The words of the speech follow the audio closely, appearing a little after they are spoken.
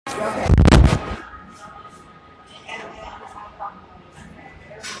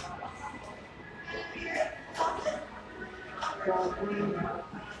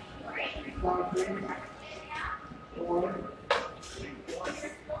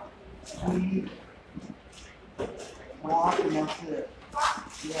Walk and that's it.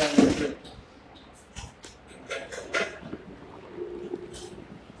 Yeah, that's it.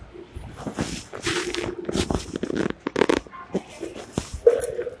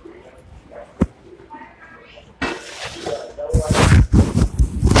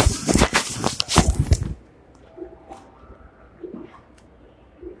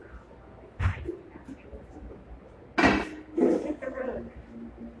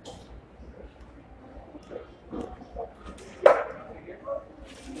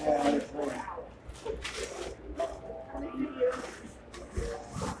 Yeah, that's right.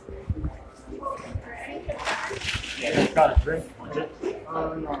 Yeah, you got a drink, want it?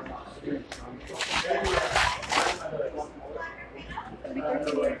 Oh, no.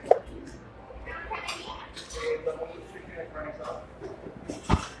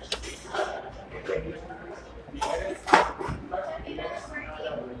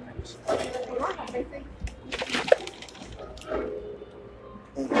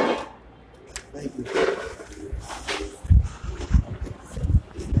 Thank you.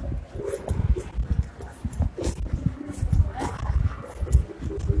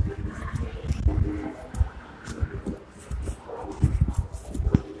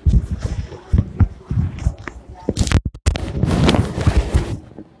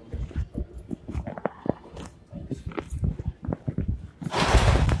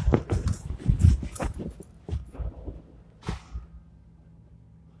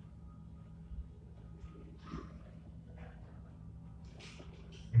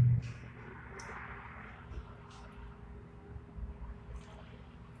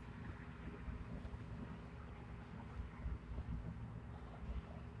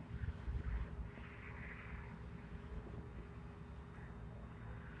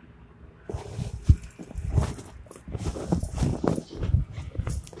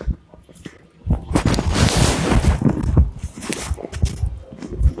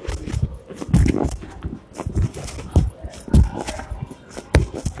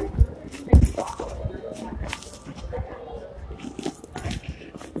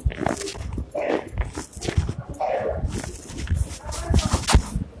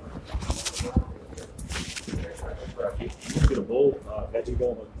 Get a bowl, veggie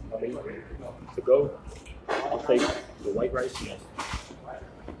bowl to go. I'll take the white rice, yes.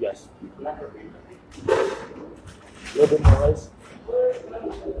 Yes. A little bit more rice.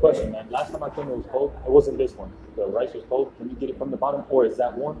 Question, man. Last time I came, it was cold. It wasn't this one. The rice was cold. Can you get it from the bottom, or is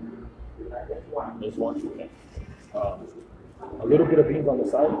that warm? This one. Okay. A little bit of beans on the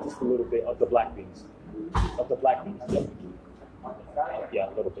side, just a little bit of the black beans. Of the black beans. Yep. Yeah,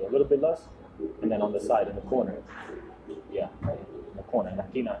 a little bit less, and then on the side in the corner. Yeah, in the corner.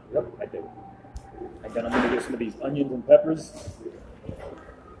 Nakina. Yep, right there. And then I'm gonna get some of these onions and peppers.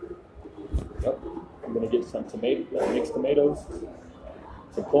 Yep. I'm gonna get some mixed tomatoes,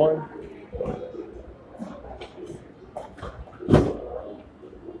 some corn. A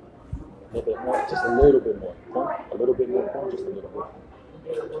little bit more, just a little bit more corn. A little bit more corn, just a little bit.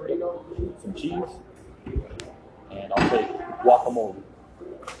 Yep. Some cheese, and I'll take guacamole.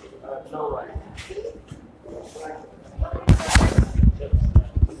 No rice.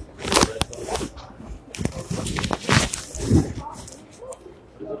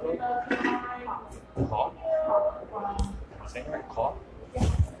 Caught? Saying right, caught?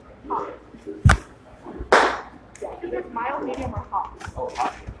 Is it mild, medium, or hot? Oh,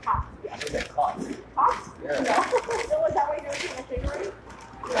 hot. Hot. I think that's hot. Hot? Yeah. No. So is that why you're doing a cigarette?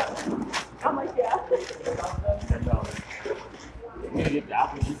 Yeah. I'm like, yeah. And you get the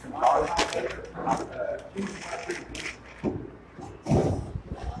apple juice and garlic.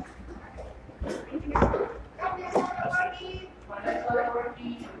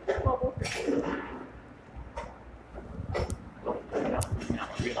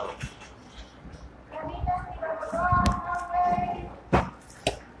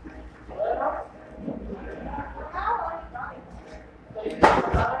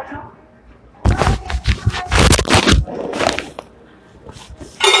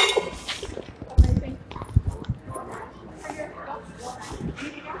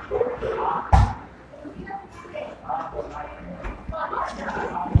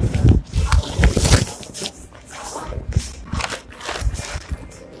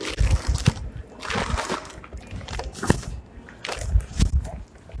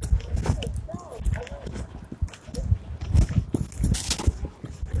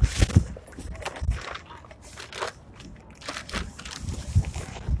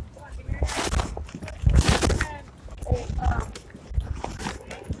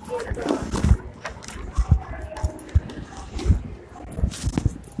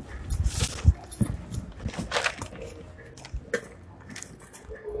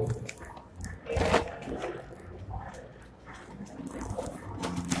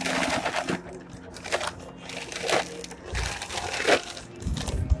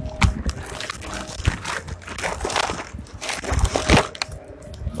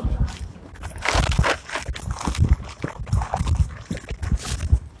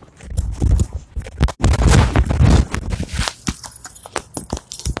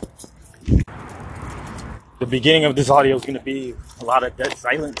 the beginning of this audio is gonna be a lot of dead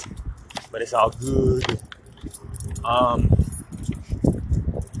silence, but it's all good.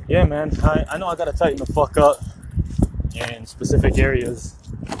 Yeah, man. I know I gotta tighten the fuck up in specific areas.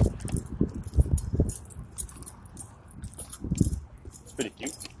 It's pretty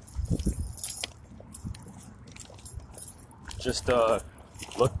cute. Just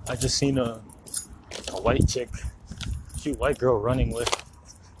look, I just seen a white chick, cute white girl running with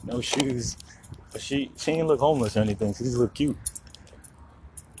no shoes, but she ain't look homeless or anything. She just look cute.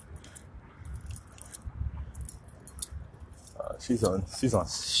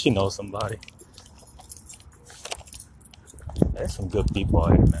 She knows somebody. There's some good people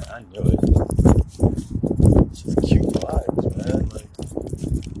out here, man. I knew it. She's cute vibes, man. Like,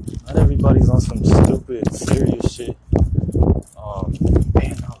 not everybody's on some stupid, serious shit.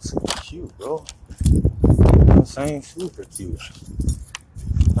 Man, that was so cute, bro. You know what I'm saying? Super cute.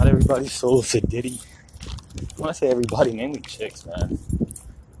 Not everybody's so sedity. When I say everybody, mainly chicks, man.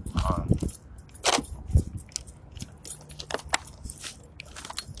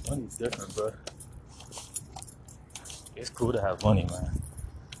 Money's different, bro. It's cool to have money, man.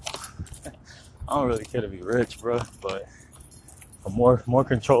 I don't really care to be rich, bro, but more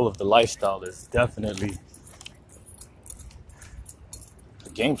control of the lifestyle is definitely a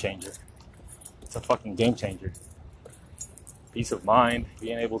game changer. It's a fucking game changer. Peace of mind,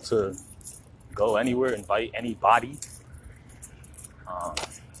 being able to go anywhere, invite anybody.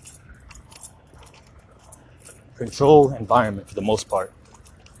 Control environment for the most part.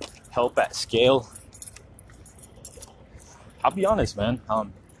 Help at scale. I'll be honest, man.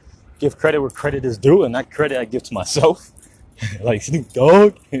 Give credit where credit is due, and that credit I give to myself, like Snoop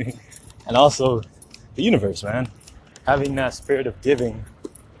Dogg, and also the universe, man. Having that spirit of giving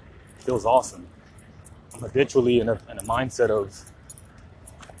feels awesome. I'm habitually in a mindset of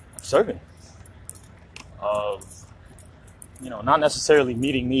serving, of not necessarily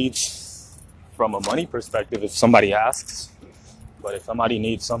meeting needs from a money perspective if somebody asks, but if somebody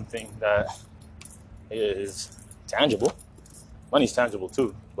needs something that is tangible. Money's tangible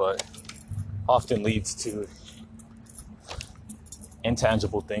too, but often leads to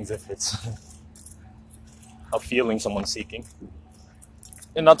intangible things if it's a feeling someone's seeking.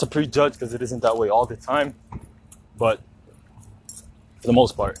 And not to prejudge, because it isn't that way all the time, but for the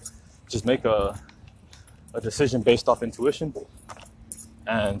most part, just make a decision based off intuition.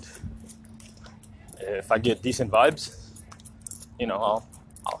 And if I get decent vibes, I'll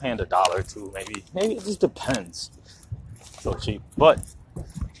hand $1 or $2, maybe it just depends. So cheap. But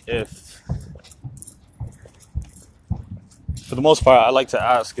for the most part, I like to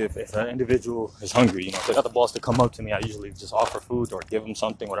ask if an individual is hungry. If they got the balls to come up to me, I usually just offer food or give them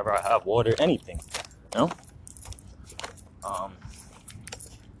something, whatever I have, water, anything. I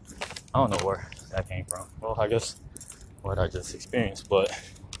don't know where that came from. Well, I guess what I just experienced. But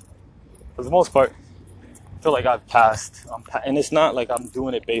for the most part, I feel like I've passed. And it's not like I'm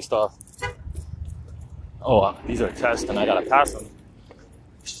doing it based off, these are tests and I gotta pass them.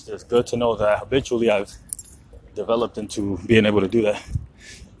 It's just good to know that habitually I've developed into being able to do that.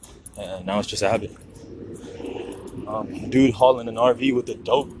 And now it's just a habit. Dude hauling an RV with a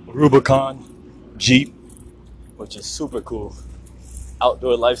dope Rubicon Jeep, which is super cool.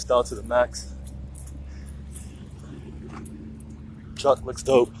 Outdoor lifestyle to the max. Truck looks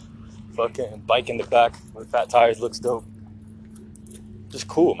dope. Fucking bike in the back with fat tires looks dope. Just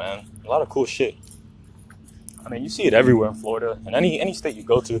cool, man. A lot of cool shit. I mean, you see it everywhere in Florida, and any state you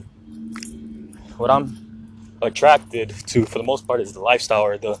go to. What I'm attracted to, for the most part, is the lifestyle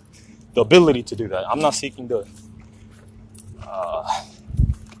or the ability to do that. I'm not seeking the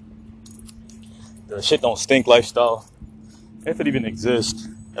shit don't stink lifestyle, if it even exists.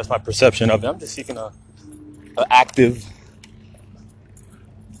 That's my perception of it. I'm just seeking a active,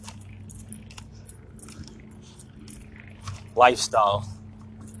 lifestyle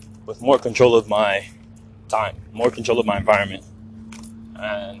with more control of my time, more control of my environment.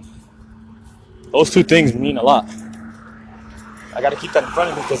 And those two things mean a lot. I got to keep that in front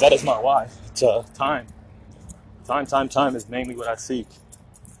of me because that is my why. It's time. Time is mainly what I seek.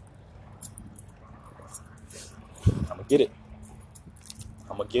 I'm going to get it.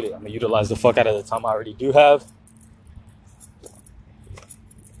 I'm going to utilize the fuck out of the time I already do have.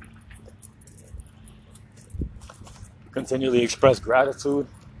 Continually express gratitude.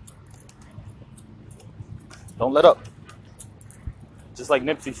 Don't let up. Just like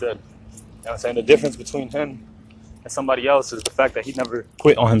Nipsey said. You know what I'm saying? The difference between him and somebody else is the fact that he never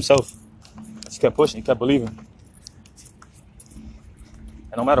quit on himself. He just kept pushing, he kept believing.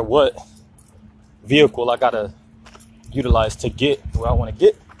 And no matter what vehicle I gotta utilize to get where I want to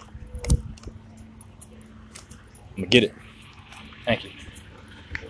get, I'm gonna get it. Thank you.